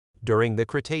During the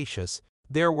Cretaceous,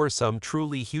 there were some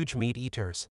truly huge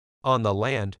meat-eaters. On the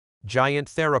land, giant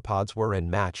theropods were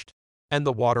unmatched, and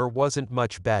the water wasn't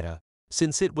much better,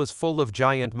 since it was full of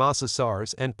giant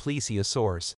mosasaurs and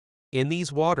plesiosaurs. In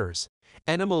these waters,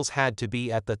 animals had to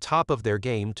be at the top of their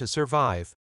game to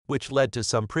survive, which led to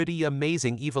some pretty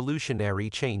amazing evolutionary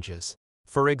changes.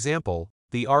 For example,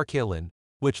 the Archelon,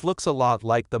 which looks a lot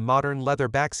like the modern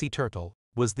leatherback sea turtle,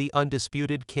 was the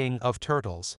undisputed king of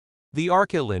turtles. The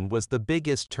Archelon was the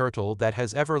biggest turtle that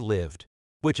has ever lived,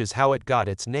 which is how it got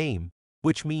its name,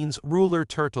 which means ruler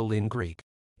turtle in Greek.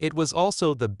 It was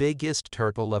also the biggest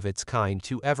turtle of its kind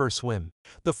to ever swim.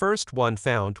 The first one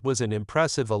found was an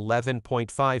impressive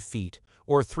 11.5 feet,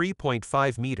 or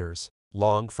 3.5 meters,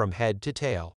 long from head to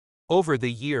tail. Over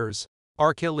the years,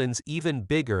 Archelons even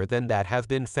bigger than that have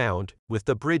been found, with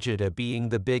the Brigida being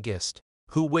the biggest,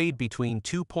 who weighed between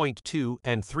 2.2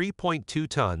 and 3.2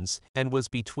 tons and was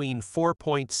between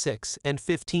 4.6 and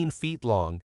 15 feet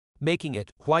long, making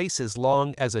it twice as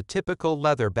long as a typical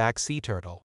leatherback sea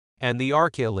turtle. And the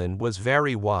Archelon was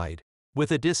very wide,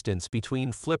 with a distance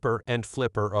between flipper and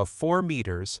flipper of 4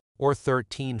 meters, or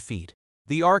 13 feet.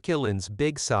 The Archelon's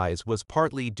big size was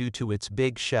partly due to its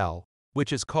big shell,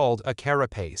 which is called a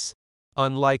carapace.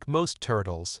 Unlike most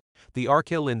turtles, the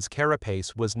Archelon's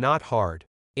carapace was not hard.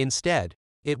 Instead,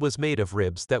 it was made of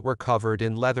ribs that were covered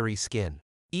in leathery skin.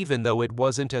 Even though it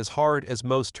wasn't as hard as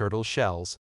most turtle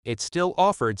shells, it still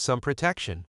offered some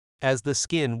protection, as the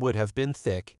skin would have been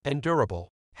thick and durable.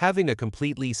 Having a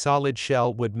completely solid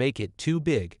shell would make it too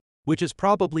big, which is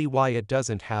probably why it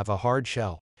doesn't have a hard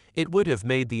shell. It would have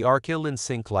made the Archelon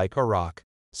sink like a rock,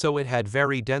 so it had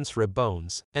very dense rib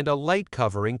bones and a light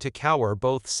covering to cower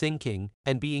both sinking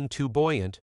and being too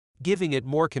buoyant, giving it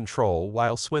more control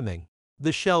while swimming.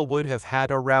 The shell would have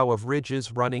had a row of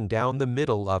ridges running down the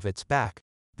middle of its back.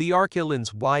 The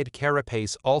Archelon's wide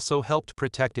carapace also helped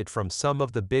protect it from some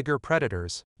of the bigger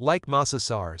predators, like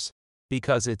mosasaurs,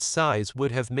 because its size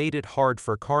would have made it hard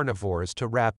for carnivores to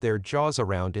wrap their jaws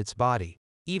around its body.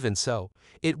 Even so,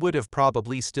 it would have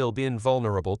probably still been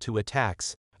vulnerable to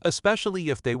attacks, especially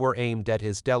if they were aimed at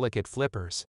his delicate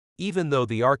flippers. Even though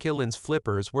the Archelon's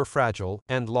flippers were fragile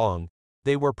and long,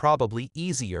 they were probably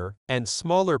easier and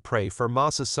smaller prey for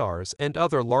mosasaurs and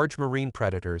other large marine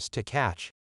predators to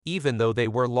catch. Even though they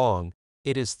were long,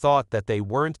 it is thought that they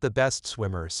weren't the best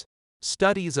swimmers.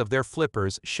 Studies of their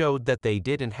flippers showed that they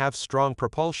didn't have strong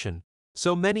propulsion,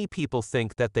 so many people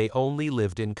think that they only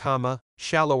lived in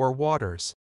shallower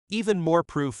waters. Even more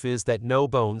proof is that no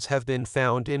bones have been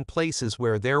found in places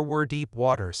where there were deep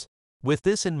waters. With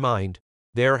this in mind,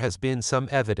 there has been some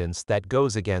evidence that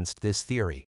goes against this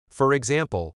theory. For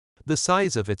example, the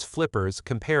size of its flippers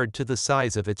compared to the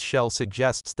size of its shell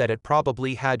suggests that it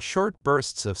probably had short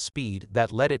bursts of speed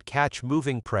that let it catch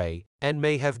moving prey and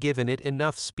may have given it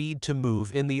enough speed to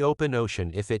move in the open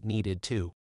ocean if it needed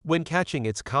to. When catching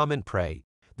its common prey,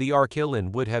 the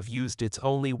Archelon would have used its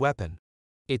only weapon,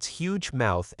 its huge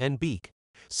mouth and beak.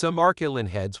 Some Archelon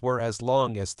heads were as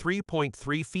long as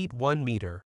 3.3 feet 1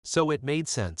 meter, so it made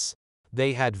sense.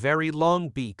 They had very long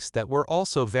beaks that were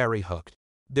also very hooked.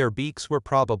 Their beaks were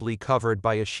probably covered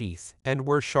by a sheath and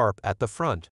were sharp at the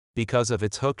front, because of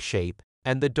its hook shape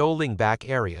and the doling back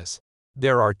areas.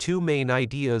 There are two main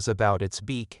ideas about its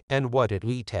beak and what it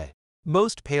ate.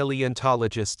 Most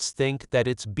paleontologists think that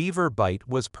its beaver bite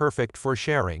was perfect for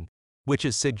sharing, which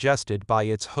is suggested by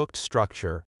its hooked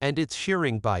structure and its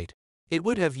shearing bite. It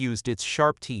would have used its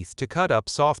sharp teeth to cut up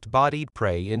soft-bodied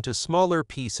prey into smaller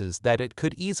pieces that it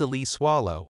could easily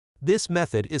swallow. This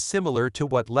method is similar to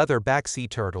what leatherback sea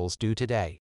turtles do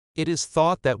today. It is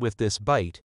thought that with this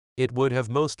bite, it would have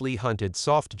mostly hunted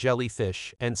soft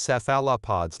jellyfish and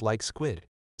cephalopods like squid.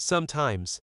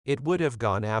 Sometimes, it would have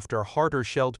gone after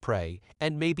harder-shelled prey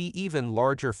and maybe even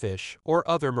larger fish or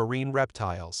other marine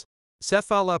reptiles.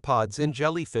 Cephalopods and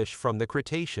jellyfish from the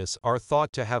Cretaceous are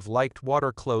thought to have liked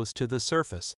water close to the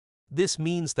surface. This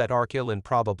means that Archelon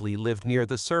probably lived near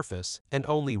the surface and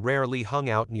only rarely hung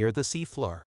out near the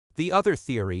seafloor. The other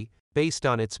theory, based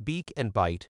on its beak and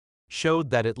bite, showed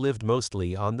that it lived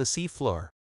mostly on the seafloor.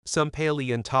 Some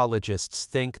paleontologists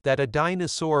think that a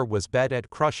dinosaur was better at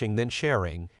crushing than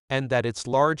sharing, and that its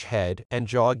large head and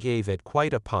jaw gave it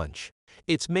quite a punch.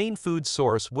 Its main food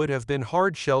source would have been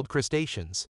hard-shelled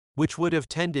crustaceans, which would have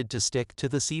tended to stick to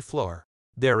the seafloor.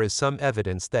 There is some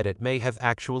evidence that it may have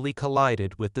actually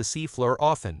collided with the seafloor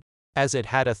often, as it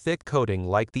had a thick coating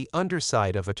like the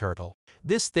underside of a turtle.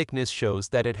 This thickness shows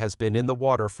that it has been in the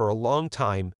water for a long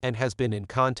time and has been in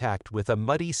contact with a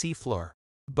muddy seafloor.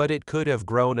 But it could have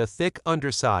grown a thick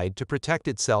underside to protect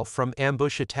itself from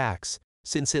ambush attacks,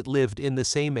 since it lived in the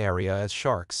same area as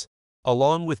sharks.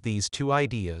 Along with these two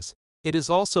ideas, it is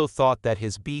also thought that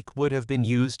his beak would have been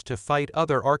used to fight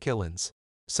other archelons.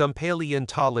 Some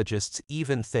paleontologists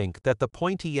even think that the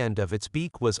pointy end of its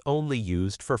beak was only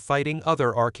used for fighting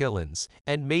other archelons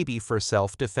and maybe for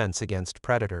self-defense against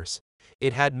predators.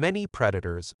 It had many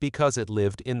predators because it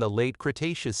lived in the late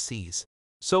Cretaceous seas.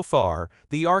 So far,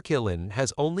 the Archelon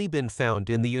has only been found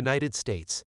in the United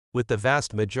States, with the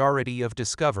vast majority of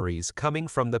discoveries coming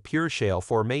from the Pure Shale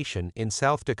Formation in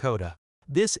South Dakota.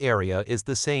 This area is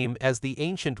the same as the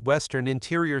ancient Western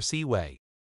Interior Seaway,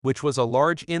 which was a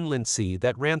large inland sea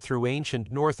that ran through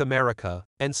ancient North America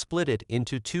and split it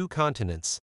into two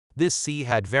continents. This sea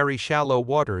had very shallow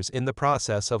waters in the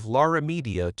process of Lara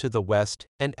Media to the west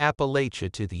and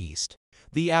Appalachia to the east.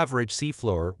 The average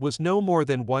seafloor was no more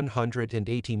than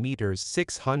 180 meters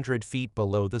 600 feet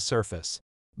below the surface.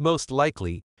 Most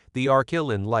likely, the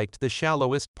Archelon liked the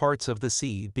shallowest parts of the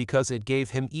sea because it gave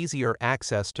him easier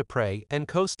access to prey and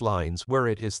coastlines where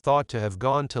it is thought to have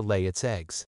gone to lay its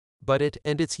eggs. But it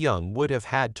and its young would have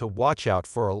had to watch out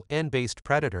for land-based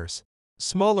predators.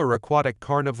 Smaller aquatic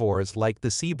carnivores like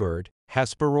the seabird,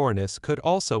 Hesperornis, could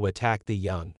also attack the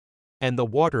young. And the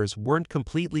waters weren't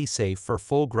completely safe for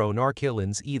full-grown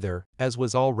archelons either, as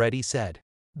was already said.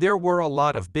 There were a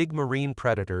lot of big marine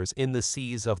predators in the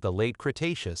seas of the late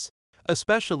Cretaceous,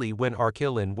 especially when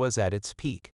Archelon was at its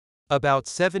peak, about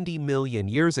 70 million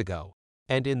years ago,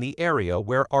 and in the area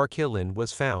where Archelon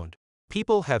was found.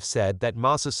 People have said that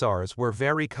mosasaurs were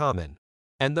very common,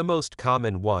 and the most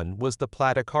common one was the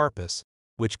platycarpus,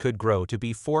 which could grow to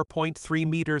be 4.3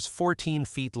 meters 14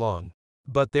 feet long.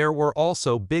 But there were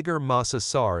also bigger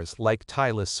mosasaurs like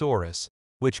Tylosaurus,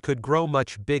 which could grow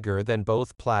much bigger than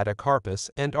both platycarpus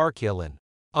and Archelon.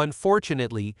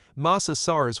 Unfortunately,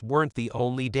 mosasaurs weren't the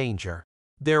only danger.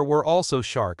 There were also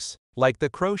sharks, like the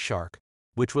crow shark,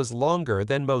 which was longer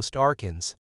than most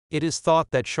archons. It is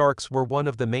thought that sharks were one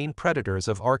of the main predators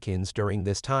of archons during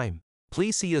this time.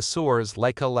 Plesiosaurs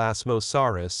like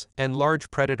Elasmosaurus and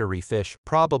large predatory fish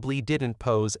probably didn't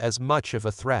pose as much of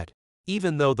a threat.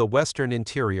 Even though the western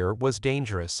interior was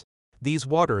dangerous, these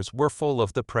waters were full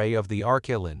of the prey of the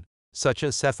Archelon, such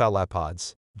as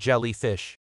cephalopods,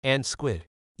 jellyfish, and squid.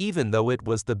 Even though it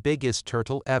was the biggest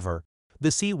turtle ever,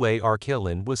 the seaway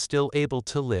Archelon was still able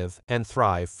to live and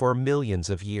thrive for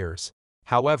millions of years.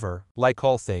 However, like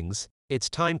all things, its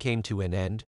time came to an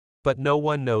end, but no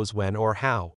one knows when or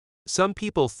how. Some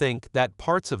people think that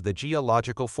parts of the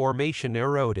geological formation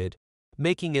eroded,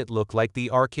 making it look like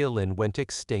the Archelon went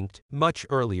extinct much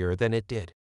earlier than it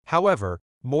did. However,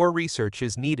 more research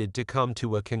is needed to come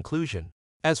to a conclusion.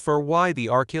 As for why the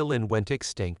Archelon went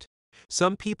extinct,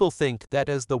 some people think that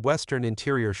as the western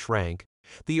interior shrank,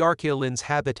 the Archelon's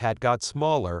habitat got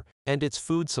smaller and its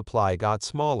food supply got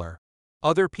smaller.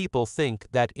 Other people think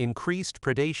that increased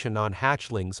predation on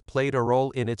hatchlings played a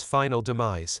role in its final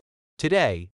demise.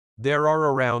 Today, there are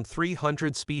around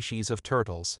 300 species of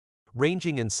turtles,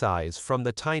 ranging in size from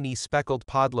the tiny speckled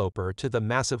podloper to the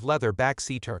massive leatherback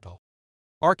sea turtle.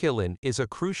 Archelon is a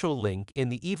crucial link in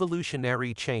the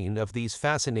evolutionary chain of these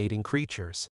fascinating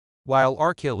creatures. While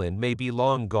Archelon may be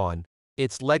long gone,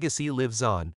 its legacy lives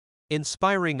on,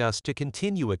 inspiring us to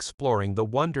continue exploring the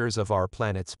wonders of our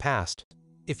planet's past.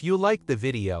 If you liked the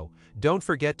video, don't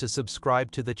forget to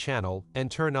subscribe to the channel and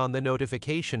turn on the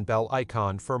notification bell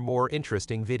icon for more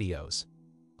interesting videos.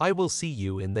 I will see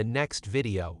you in the next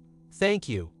video. Thank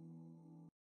you.